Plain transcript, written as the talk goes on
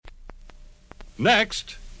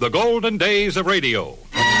Next, the golden days of radio.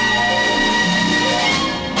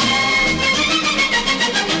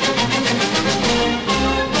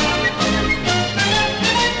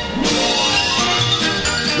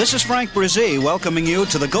 This is Frank Bresee welcoming you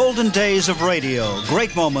to the golden days of radio.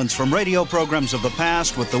 Great moments from radio programs of the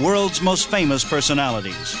past with the world's most famous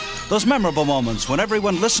personalities. Those memorable moments when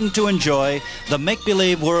everyone listened to enjoy the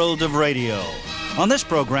make-believe world of radio. On this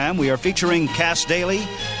program, we are featuring Cass Daly,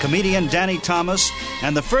 comedian Danny Thomas,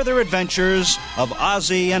 and the further adventures of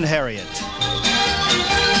Ozzie and Harriet.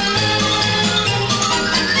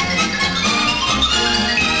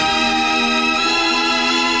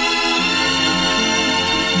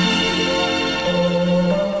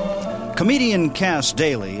 Comedian Cass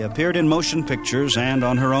Daly appeared in motion pictures and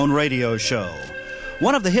on her own radio show.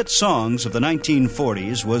 One of the hit songs of the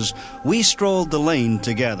 1940s was We Strolled the Lane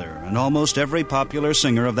Together, and almost every popular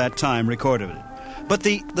singer of that time recorded it. But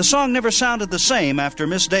the song never sounded the same after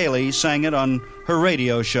Miss Daly sang it on her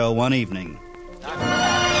radio show one evening.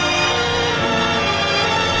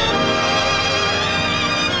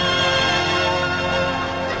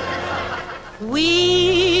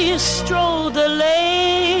 We strolled the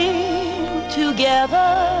lane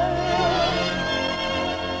together,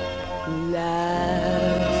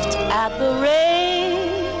 laughed at the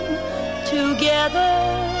rain together,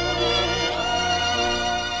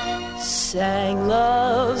 sang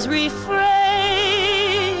love's refrain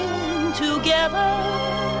together,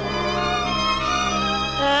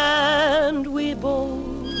 and we both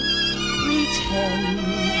pretend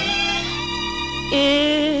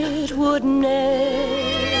it would never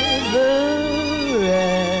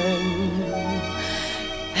end.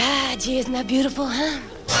 Ah, gee, isn't that beautiful, huh?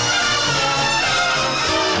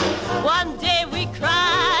 One day we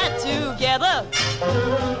cried together,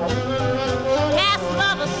 cast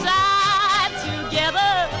love aside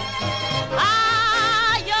together.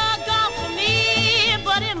 Ah, you're gone from me,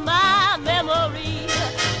 but in my memory,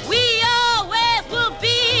 we always will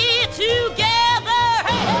be together.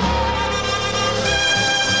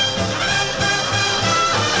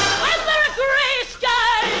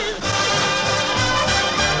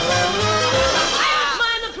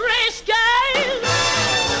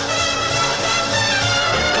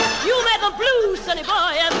 Sunny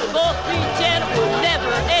boy, and we both pretend it would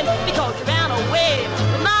never end because you ran away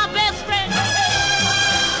with my best friend.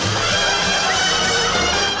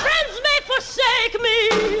 Friends may forsake me,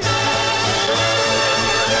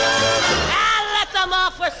 I let them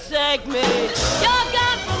all forsake me. You're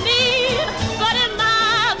gone from me, but in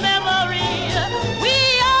my memory, we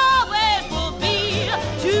always will be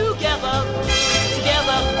together,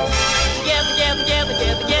 together, together, together,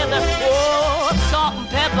 together, together. Oh, salt and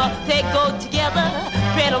pepper, they go together.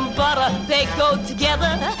 Bread and butter, they go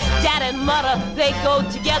together. Dad and mother, they go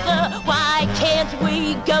together. Why can't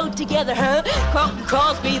we go together, huh? Crock and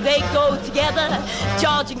Crosby, they go together.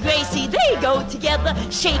 George and Gracie, they go together.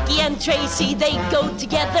 Shaky and Tracy, they go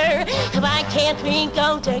together. Why can't we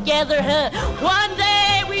go together, huh? One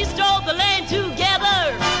day we strolled the lane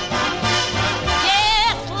together.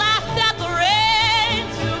 Yes, laughed at the rain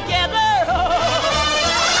together.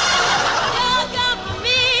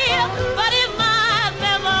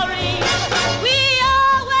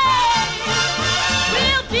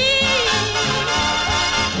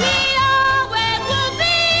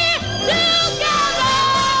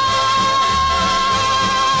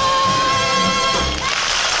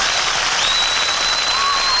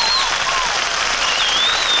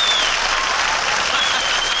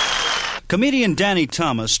 Comedian Danny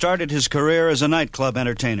Thomas started his career as a nightclub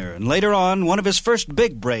entertainer, and later on, one of his first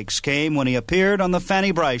big breaks came when he appeared on the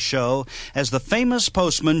Fanny Bryce Show as the famous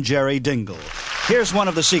postman Jerry Dingle. Here's one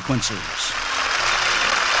of the sequences.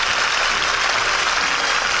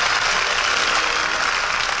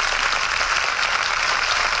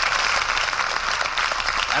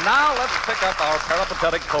 And now let's pick up our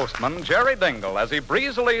peripatetic postman, Jerry Dingle, as he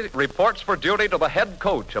breezily reports for duty to the head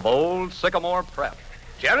coach of old Sycamore Prep.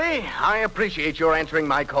 Jerry, I appreciate your answering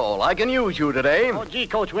my call. I can use you today. Oh, gee,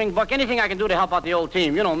 Coach Wingbuck, anything I can do to help out the old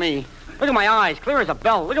team. You know me. Look at my eyes, clear as a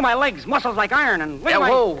bell. Look at my legs, muscles like iron. And look at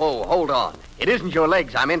my... Whoa, hold on. It isn't your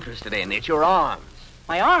legs I'm interested in. It's your arms.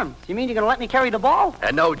 My arms? You mean you're going to let me carry the ball?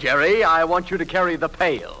 No, Jerry. I want you to carry the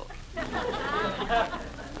pail.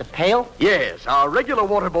 The pail? Yes. Our regular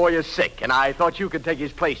water boy is sick, and I thought you could take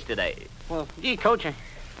his place today. Well, gee, Coach,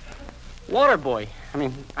 water boy. I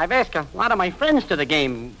mean, I've asked a lot of my friends to the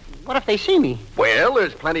game. What if they see me? Well,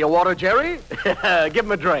 there's plenty of water, Jerry. Give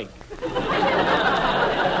him a drink.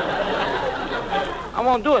 I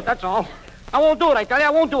won't do it, that's all. I won't do it, I tell you. I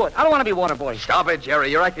won't do it. I don't want to be water boy. Stop it, Jerry.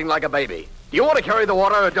 You're acting like a baby. Do you want to carry the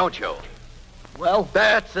water or don't you? Well,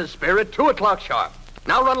 that's the spirit. 2 o'clock sharp.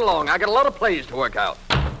 Now run along. I got a lot of plays to work out.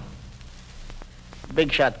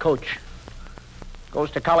 Big shot coach. Goes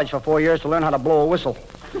to college for 4 years to learn how to blow a whistle.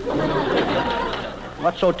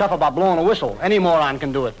 What's so tough about blowing a whistle? Any moron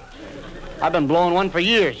can do it. I've been blowing one for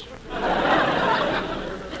years.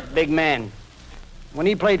 Big man. When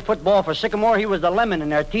he played football for Sycamore, he was the lemon in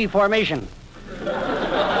their T formation.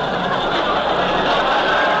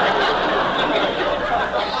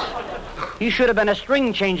 He should have been a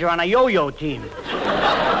string changer on a yo-yo team.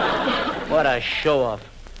 What a show-off.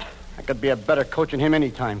 I could be a better coach than him any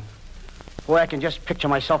time. Boy, I can just picture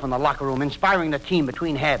myself in the locker room, inspiring the team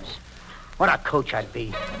between halves. What a coach I'd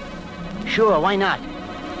be. Sure, why not?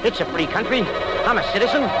 It's a free country. I'm a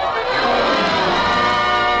citizen.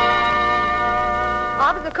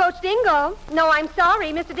 Officer Coach Dingle. No, I'm sorry.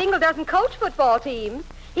 Mr. Dingle doesn't coach football teams.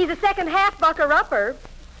 He's a second half bucker-upper.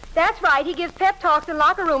 That's right. He gives pep talks in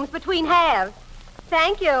locker rooms between halves.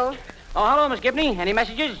 Thank you. Oh, hello, Miss Gibney. Any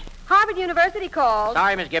messages? Harvard University called.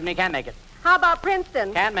 Sorry, Miss Gibney. Can't make it. How about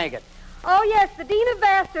Princeton? Can't make it. Oh, yes, the Dean of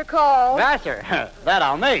Vassar called. Vassar? That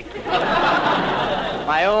I'll make.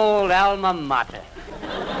 My old alma mater.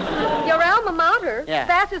 Your alma mater? Yeah.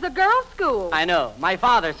 Vassar's a girls' school. I know. My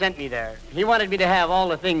father sent me there. He wanted me to have all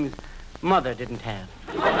the things Mother didn't have.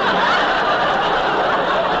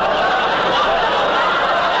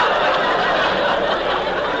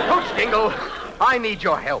 Coach Dingle, I need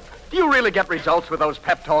your help. Do you really get results with those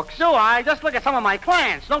pep talks? Do I? Just look at some of my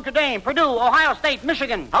clients. Notre Dame, Purdue, Ohio State,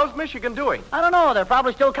 Michigan. How's Michigan doing? I don't know. They're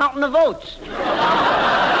probably still counting the votes.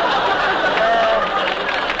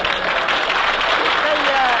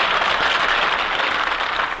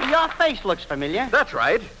 Your face looks familiar. That's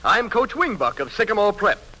right. I'm Coach Wingbuck of Sycamore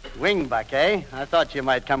Prep. Wingbuck, eh? I thought you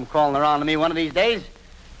might come crawling around to me one of these days.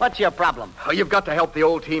 What's your problem? Oh, you've got to help the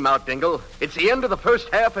old team out, Dingle. It's the end of the first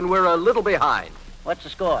half, and we're a little behind. What's the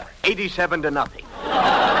score? 87-0.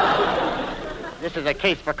 This is a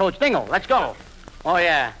case for Coach Dingle. Let's go. Oh,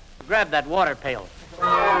 yeah. Grab that water pail.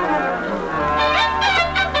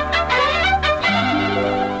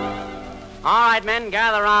 All right, men,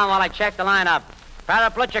 gather around while I check the lineup.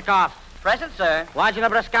 Paraplutchikov. Present, sir. Wajina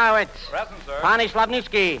Braskowitz. Present, sir. Pani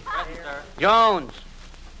Slavnitsky. Present, sir. Jones.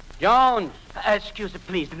 Jones. Excuse me,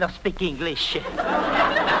 please. Do not speak English. All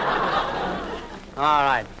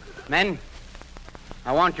right. Men,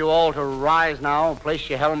 I want you all to rise now, place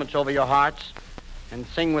your helmets over your hearts, and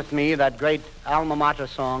sing with me that great alma mater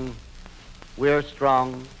song, We're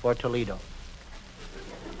Strong for Toledo.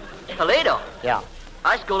 Toledo? Yeah.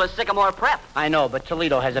 Our school is Sycamore Prep. I know, but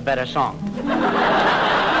Toledo has a better song.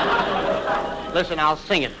 Listen, I'll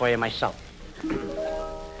sing it for you myself.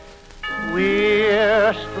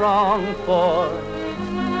 We're strong for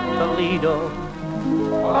Toledo.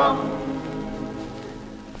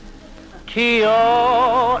 T-O-L-E-D-O.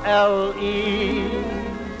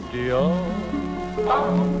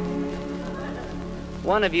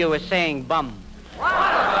 One of you is saying bum.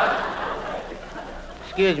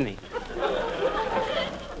 Excuse me.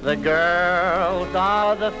 The girls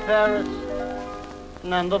are the fairest,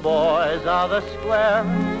 and the boys are the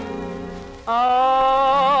squarest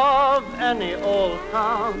of any old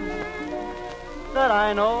town that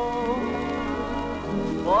I know.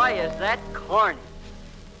 Boy, is that corny.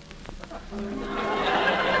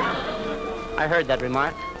 I heard that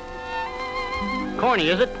remark. Corny,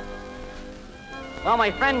 is it? Well, my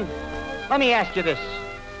friend, let me ask you this.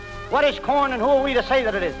 What is corn, and who are we to say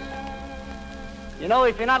that it is? You know,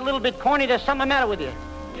 if you're not a little bit corny, there's something the matter with you.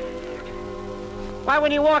 Why,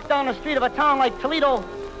 when you walk down the street of a town like Toledo,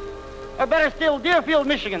 or better still, Deerfield,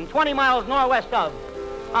 Michigan, 20 miles northwest of,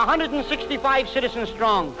 165 citizens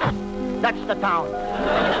strong. That's the town.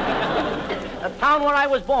 The town where I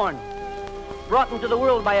was born. Brought into the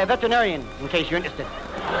world by a veterinarian, in case you're interested.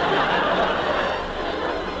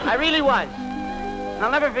 I really was. And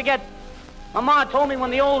I'll never forget, my ma told me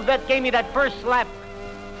when the old vet gave me that first slap,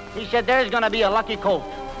 he said, there's going to be a lucky colt.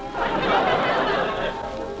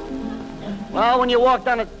 Well, when you walk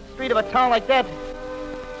down the street of a town like that,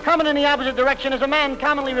 coming in the opposite direction is a man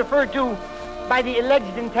commonly referred to by the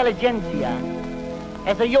alleged intelligentsia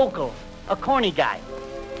as a yokel, a corny guy.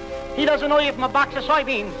 He doesn't know you from a box of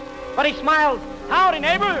soybeans, but he smiles, howdy,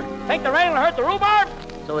 neighbor, think the rain will hurt the rhubarb?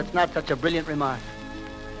 So it's not such a brilliant remark.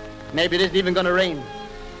 Maybe it isn't even going to rain.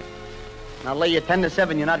 And I'll lay you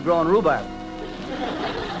 10-7 you're not growing rhubarb.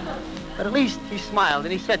 But at least he smiled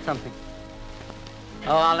and he said something.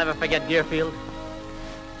 Oh, I'll never forget Deerfield.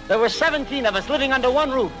 There were 17 of us living under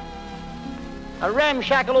one roof. A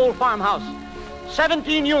ramshackle old farmhouse.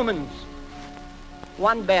 17 humans.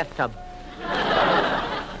 One bathtub.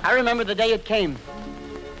 I remember the day it came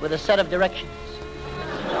with a set of directions.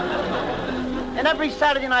 And every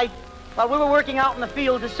Saturday night, while we were working out in the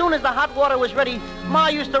fields, as soon as the hot water was ready, Ma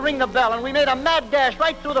used to ring the bell, and we made a mad dash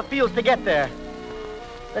right through the fields to get there.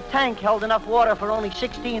 The tank held enough water for only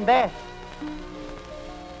 16 baths.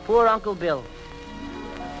 Poor Uncle Bill.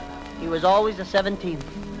 He was always the 17th.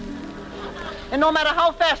 And no matter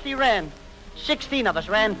how fast he ran, 16 of us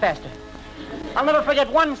ran faster. I'll never forget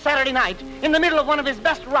one Saturday night, in the middle of one of his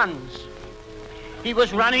best runs. He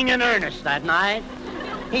was running in earnest that night.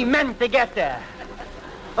 He meant to get there.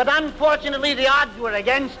 But unfortunately, the odds were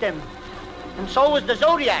against him. And so was the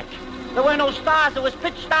zodiac. There were no stars. It was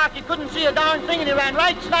pitch dark. You couldn't see a darn thing, and he ran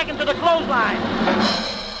right smack into the clothesline.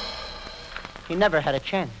 He never had a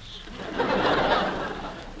chance.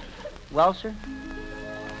 Well, sir,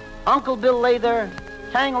 Uncle Bill lay there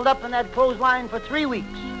tangled up in that clothesline for 3 weeks.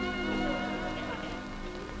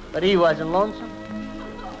 But he wasn't lonesome.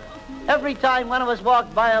 Every time one of us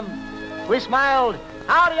walked by him, we smiled.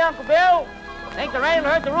 Howdy, Uncle Bill. Think the rain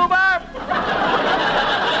hurt the rhubarb?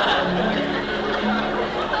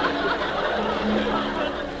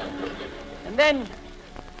 And then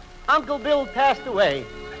Uncle Bill passed away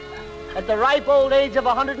at the ripe old age of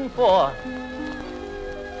 104.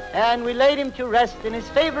 And we laid him to rest in his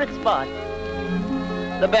favorite spot,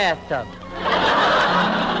 the bathtub.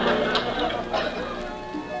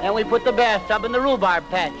 And we put the bathtub in the rhubarb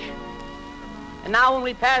patch. And now when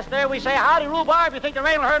we pass there, we say, howdy, rhubarb, you think the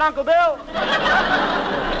rain will hurt Uncle Bill?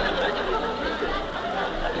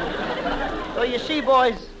 So you see,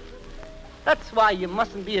 boys, that's why you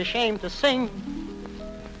mustn't be ashamed to sing.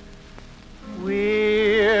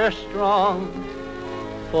 We're strong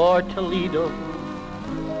for Toledo.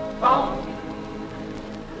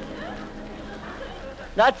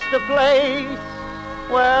 That's the place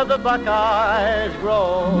where the Buckeyes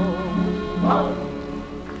grow.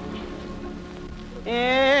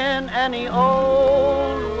 In any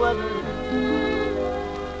old weather,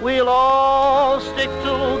 we'll all stick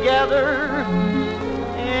together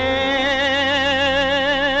in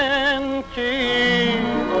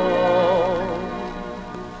T-O-L-E-Medio.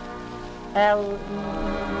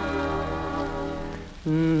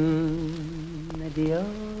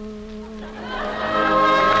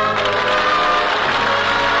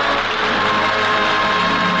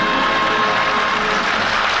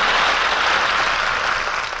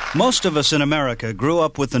 Most of us in America grew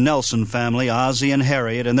up with the Nelson family, Ozzie and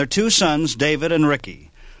Harriet, and their two sons, David and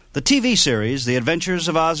Ricky. The TV series, The Adventures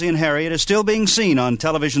of Ozzie and Harriet, is still being seen on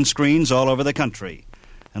television screens all over the country.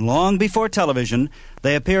 And long before television,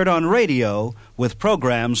 they appeared on radio with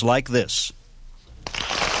programs like this.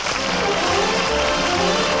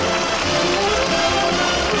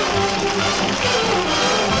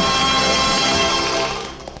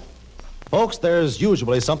 Folks, there's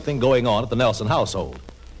usually something going on at the Nelson household.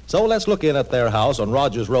 So let's look in at their house on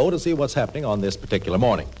Rogers Road and see what's happening on this particular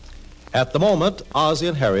morning. At the moment, Ozzie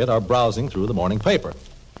and Harriet are browsing through the morning paper.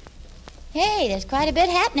 Hey, there's quite a bit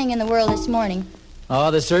happening in the world this morning.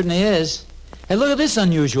 Oh, there certainly is. Hey, look at this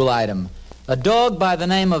unusual item. A dog by the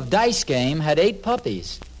name of Dice Game had 8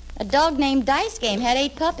 puppies. A dog named Dice Game had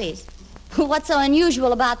 8 puppies. What's so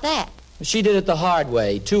unusual about that? She did it the hard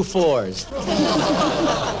way, 2 floors.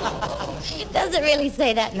 Does it really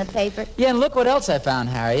say that in the paper? Yeah, and look what else I found,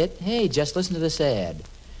 Harriet. Hey, just listen to this ad.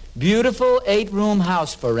 Beautiful 8-room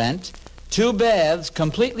house for rent, 2 baths,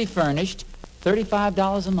 completely furnished,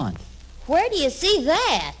 $35 a month. Where do you see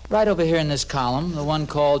that? Right over here in this column, the one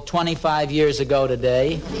called 25 Years Ago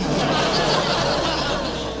Today.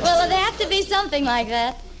 Well, it'd have to be something like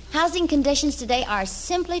that. Housing conditions today are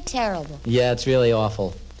simply terrible. Yeah, it's really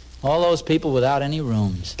awful. All those people without any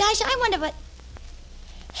rooms. Gosh, I wonder what...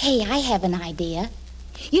 Hey, I have an idea.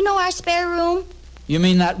 You know our spare room? You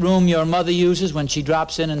mean that room your mother uses when she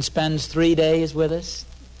drops in and spends 3 days with us?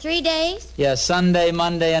 3 days? Yeah, Sunday,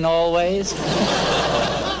 Monday, and always.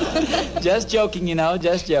 Just joking, you know,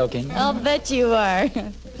 just joking. I'll bet you are.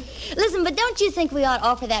 Listen, but don't you think we ought to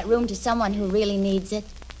offer that room to someone who really needs it?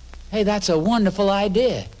 Hey, that's a wonderful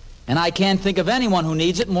idea. And I can't think of anyone who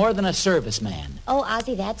needs it more than a serviceman. Oh,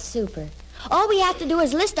 Ozzie, that's super. All we have to do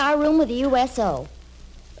is list our room with the USO.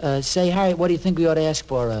 Say, Harriet, what do you think we ought to ask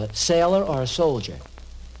for, a sailor or a soldier?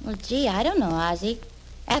 Well, gee, I don't know, Ozzie.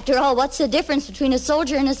 After all, what's the difference between a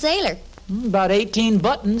soldier and a sailor? About 18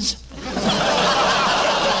 buttons.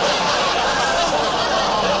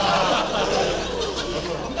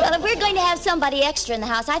 Well, if we're going to have somebody extra in the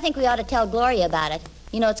house, I think we ought to tell Gloria about it.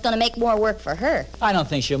 You know, it's going to make more work for her. I don't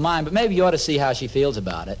think she'll mind, but maybe you ought to see how she feels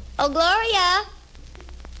about it. Oh, Gloria!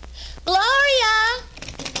 Gloria!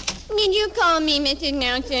 Did you call me, Mrs.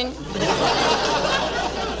 Nelson?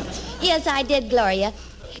 Yes, I did, Gloria.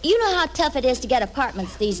 you know how tough it is to get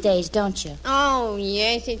apartments these days, don't you? Oh,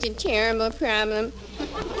 yes, it's a terrible problem.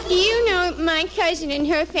 Do you know my cousin and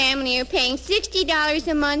her family are paying $60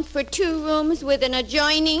 a month for 2 rooms with an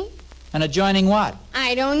adjoining? An adjoining what?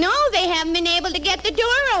 I don't know. They haven't been able to get the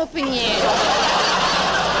door open yet.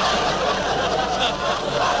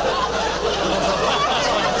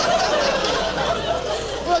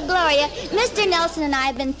 Well, Gloria, Mr. Nelson and I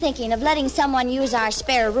have been thinking of letting someone use our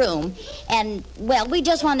spare room. And, well, we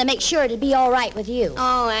just wanted to make sure it'd be all right with you.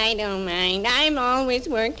 Oh, I don't mind. I've always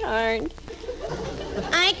worked hard.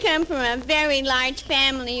 I come from a very large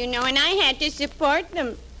family, you know, and I had to support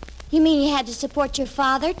them. You mean you had to support your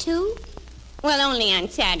father, too? Well, only on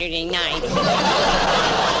Saturday night.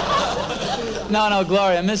 No,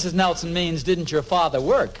 Gloria, Mrs. Nelson means didn't your father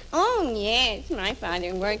work? Oh, yes, my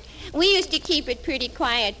father worked. We used to keep it pretty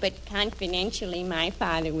quiet, but confidentially, my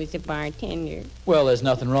father was a bartender. Well, there's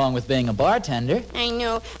nothing wrong with being a bartender. I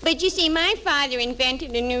know, but you see, my father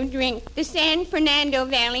invented a new drink, the San Fernando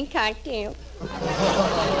Valley cocktail.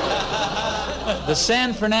 The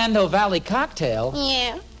San Fernando Valley cocktail?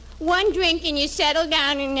 Yeah. 1 drink and you settle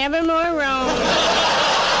down and never more roam.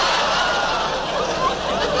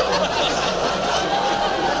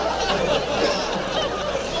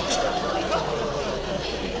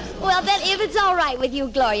 Well, then, if it's all right with you,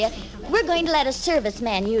 Gloria, we're going to let a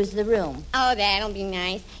serviceman use the room. Oh, that'll be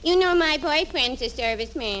nice. You know, my boyfriend's a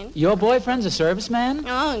serviceman. Your boyfriend's a serviceman?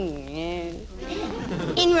 Oh, yes.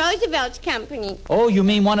 In Roosevelt's company. Oh, you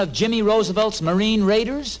mean one of Jimmy Roosevelt's Marine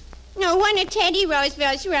Raiders? No, one of Teddy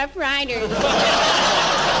Roosevelt's Rough Riders.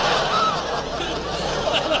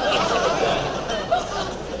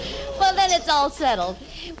 Well, then it's all settled.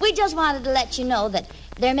 We just wanted to let you know that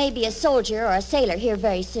there may be a soldier or a sailor here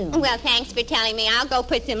very soon. Well, thanks for telling me. I'll go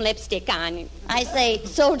put some lipstick on it. I say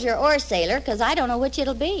soldier or sailor because I don't know which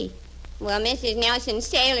it'll be. Well, Mrs. Nelson's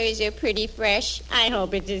sailors are pretty fresh. I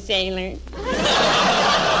hope it's a sailor.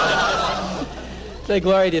 Say,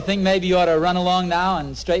 Gloria, do you think maybe you ought to run along now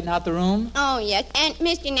and straighten out the room? Oh, yes. And,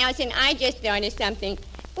 Mr. Nelson, I just thought of something.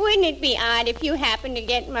 Wouldn't it be odd if you happened to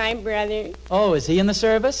get my brother? Oh, is he in the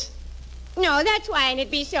service? No, that's why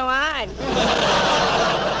it'd be so odd.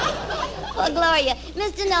 Well, Gloria,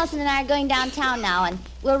 Mr. Nelson and I are going downtown now, and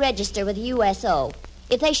we'll register with the USO.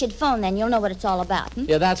 If they should phone, then you'll know what it's all about.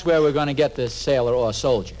 Yeah, that's where we're going to get this sailor or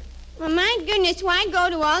soldier. Well, my goodness, why go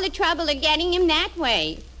to all the trouble of getting him that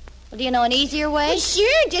way? Well, do you know an easier way? Well,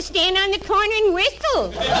 sure, just stand on the corner and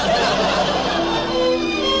whistle.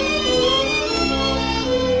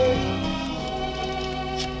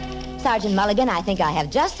 Sergeant Mulligan, I think I have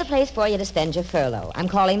just the place for you to spend your furlough. I'm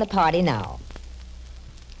calling the party now.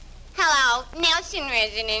 Hello, Nelson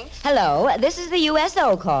residence. Hello, this is the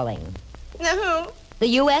USO calling. The who? The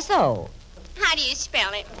USO. How do you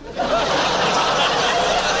spell it?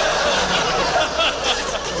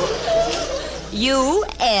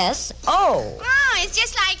 USO. Oh, it's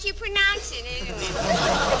just like you pronounce it, isn't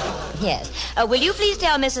it? Yes. Will you please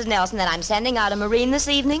tell Mrs. Nelson that I'm sending out a Marine this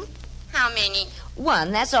evening? How many?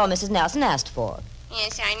 1, that's all Mrs. Nelson asked for.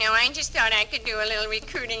 Yes, I know. I just thought I could do a little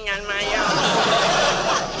recruiting on my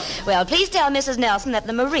own. Well, please tell Mrs. Nelson that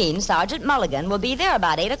the Marine, Sergeant Mulligan, will be there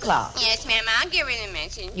about 8 o'clock. Yes, ma'am. I'll give her the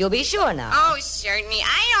message. You'll be sure now. Oh, certainly.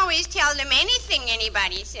 I always tell them anything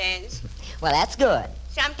anybody says. Well, that's good.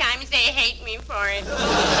 Sometimes they hate me for it.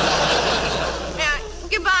 Now,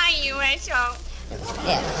 goodbye, USO.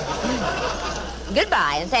 Yes.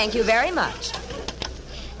 Goodbye, and thank you very much.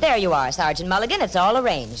 There you are, Sergeant Mulligan. It's all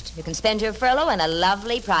arranged. You can spend your furlough in a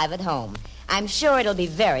lovely private home. I'm sure it'll be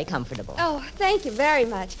very comfortable. Oh, thank you very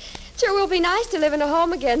much. Sure will be nice to live in a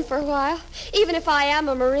home again for a while. Even if I am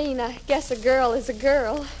a Marine, I guess a girl is a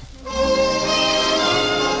girl.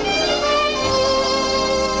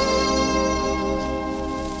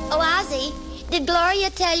 Oh, Ozzie, did Gloria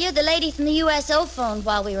tell you the lady from the USO phoned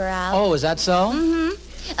while we were out? Oh, is that so? Mm-hmm.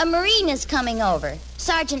 A Marine is coming over.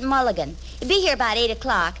 Sergeant Mulligan. He'll be here about 8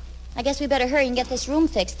 o'clock. I guess we better hurry and get this room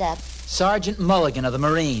fixed up. Sergeant Mulligan of the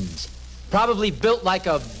Marines. Probably built like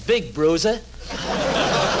a big bruiser.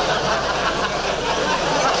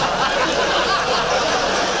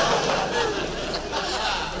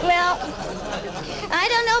 Well, I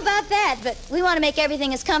don't know about that, but we want to make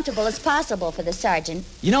everything as comfortable as possible for the sergeant.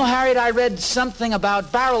 You know, Harriet, I read something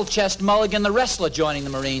about Barrel Chest Mulligan, the wrestler, joining the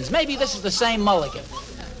Marines. Maybe this is the same Mulligan.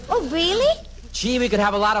 Oh, really? Gee, we could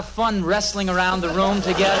have a lot of fun wrestling around the room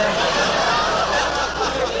together.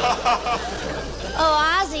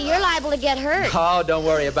 Oh, Ozzie, you're liable to get hurt. Oh, don't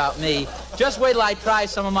worry about me. Just wait till I try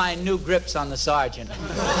some of my new grips on the sergeant.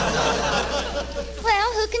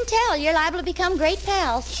 Well, who can tell? You're liable to become great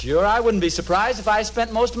pals. Sure, I wouldn't be surprised if I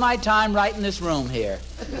spent most of my time right in this room here.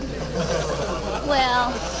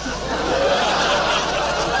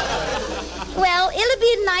 Well, it'll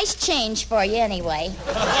be a nice change for you anyway.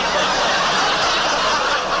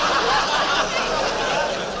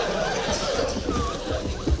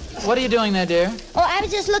 What are you doing there, dear? Oh, I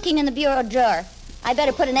was just looking in the bureau drawer. I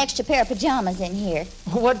better put an extra pair of pajamas in here.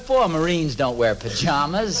 What for? Marines don't wear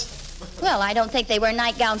pajamas. Well, I don't think they wear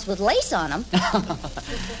nightgowns with lace on them.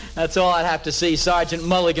 That's all I'd have to see, Sergeant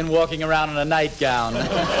Mulligan walking around in a nightgown.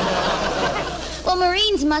 Well,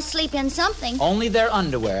 Marines must sleep in something. Only their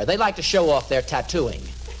underwear. They like to show off their tattooing.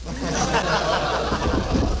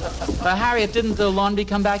 Harriet, didn't the laundry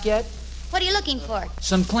come back yet? What are you looking for?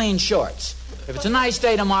 Some clean shorts. If it's a nice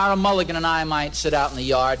day tomorrow, Mulligan and I might sit out in the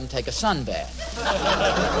yard and take a sunbath.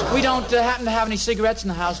 We don't happen to have any cigarettes in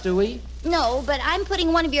the house, do we? No, but I'm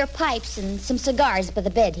putting one of your pipes and some cigars by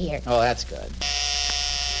the bed here. Oh, that's good.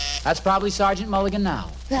 That's probably Sergeant Mulligan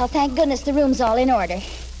now. Well, thank goodness the room's all in order.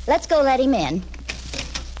 Let's go let him in.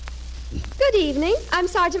 Good evening. I'm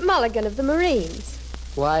Sergeant Mulligan of the Marines.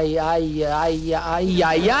 Why,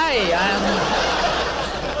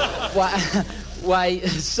 Why,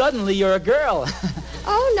 suddenly you're a girl.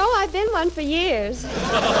 Oh, no, I've been one for years.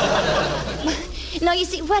 No, you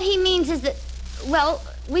see, what he means is that, well,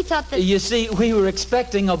 we thought that... You see, we were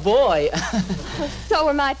expecting a boy. So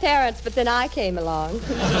were my parents, but then I came along.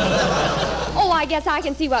 Oh, I guess I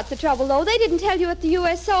can see what's the trouble, though. They didn't tell you at the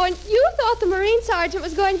USO, and you thought the Marine Sergeant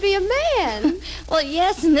was going to be a man. Well,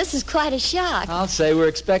 yes, and this is quite a shock. I'll say we're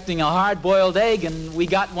expecting a hard-boiled egg, and we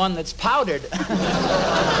got one that's powdered.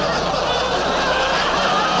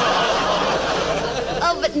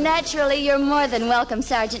 Oh, but naturally, you're more than welcome,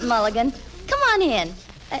 Sergeant Mulligan. Come on in.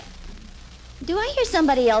 Do I hear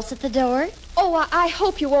somebody else at the door? Oh, I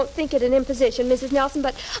hope you won't think it an imposition, Mrs. Nelson,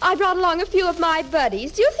 but I brought along a few of my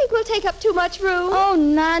buddies. Do you think we'll take up too much room? Oh,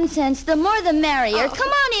 nonsense. The more the merrier. Come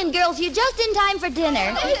on in, girls. You're just in time for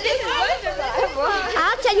dinner.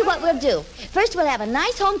 I'll tell you what we'll do. First, we'll have a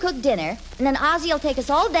nice home-cooked dinner, and then Ozzie will take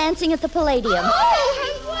us all dancing at the Palladium.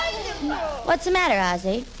 Oh, what's the matter,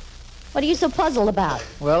 Ozzie? What are you so puzzled about?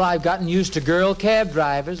 Well, I've gotten used to girl cab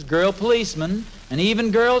drivers, girl policemen, and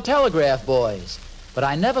even girl telegraph boys. But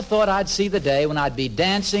I never thought I'd see the day when I'd be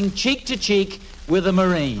dancing cheek to cheek with a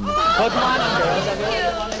Marine. Oh, come on in, girls.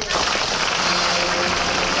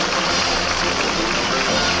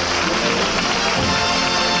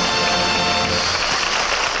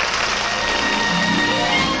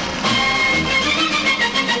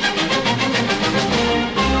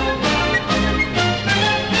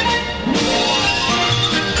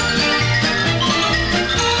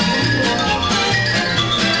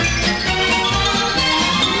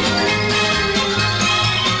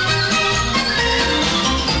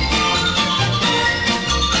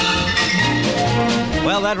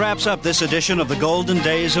 Well, that wraps up this edition of the Golden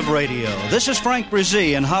Days of Radio. This is Frank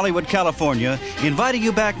Bresee in Hollywood, California, inviting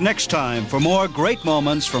you back next time for more great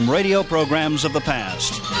moments from radio programs of the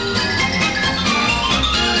past.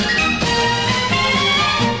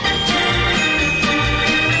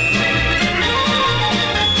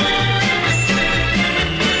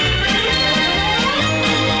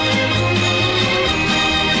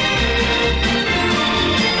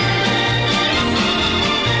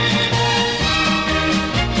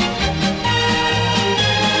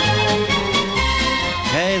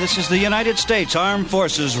 This is the United States Armed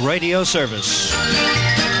Forces Radio Service.